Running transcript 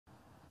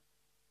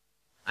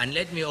And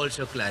let me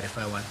also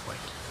clarify one point.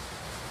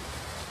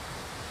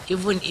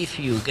 Even if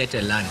you get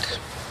a land,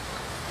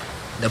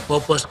 the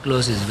purpose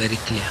clause is very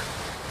clear.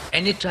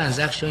 Any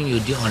transaction you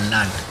do on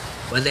land,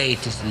 whether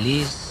it is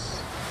lease,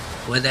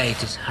 whether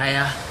it is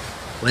hire,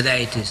 whether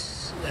it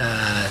is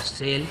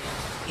sale,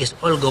 is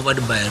all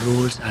governed by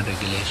rules and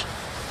regulations.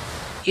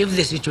 If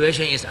the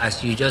situation is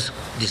as you just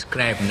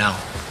described now,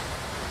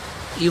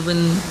 even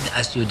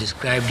as you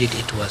described it,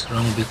 it was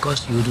wrong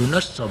because you do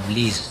not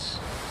sublease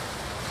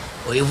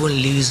or even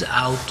lease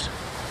out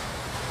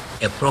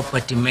a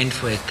property meant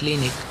for a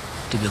clinic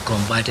to be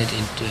converted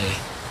into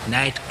a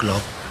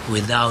nightclub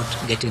without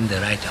getting the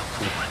right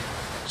approval.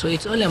 So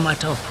it's all a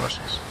matter of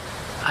process.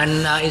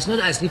 And it's not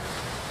as if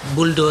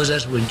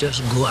bulldozers will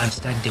just go and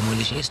start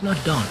demolition. It's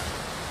not done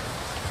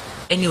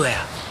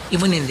anywhere,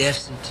 even in the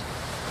FCT.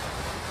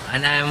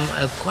 And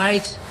I'm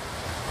quite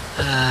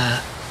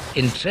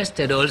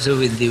interested also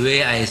with the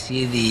way I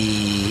see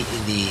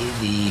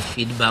the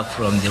feedback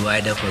from the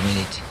wider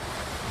community.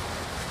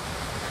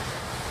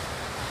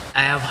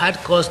 I have had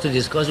cause to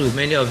discuss with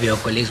many of your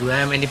colleagues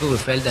where many people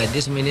felt that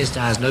this minister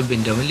has not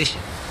been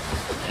demolition.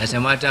 As a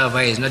matter of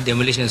fact, it's not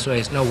demolition, so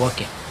it's not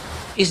working.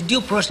 It's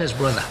due process,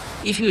 brother.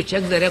 If you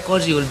check the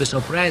records, you will be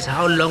surprised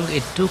how long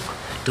it took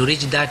to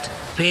reach that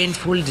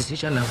painful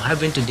decision of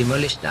having to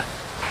demolish that.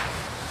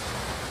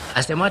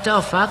 As a matter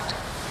of fact,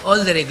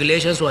 all the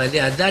regulations were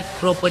there. That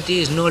property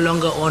is no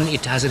longer owned.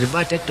 It has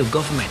reverted to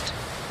government.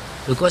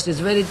 Because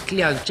it's very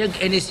clear.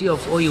 Check any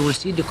CFO, you will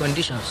see the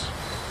conditions.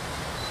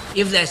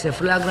 If there's a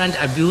flagrant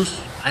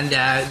abuse and there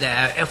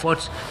are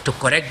efforts to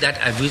correct that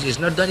abuse, it's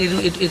not done,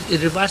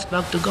 it reverts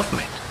back to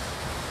government.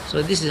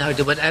 So this is how it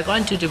is. But I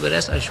want you to be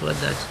rest assured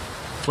that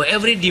for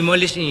every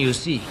demolition you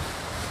see,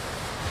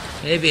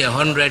 maybe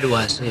 100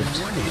 were saved.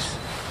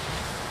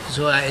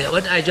 So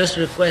what I just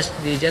request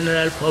the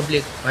general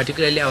public,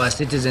 particularly our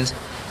citizens,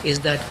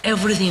 is that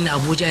everything in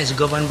Abuja is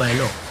governed by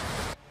law.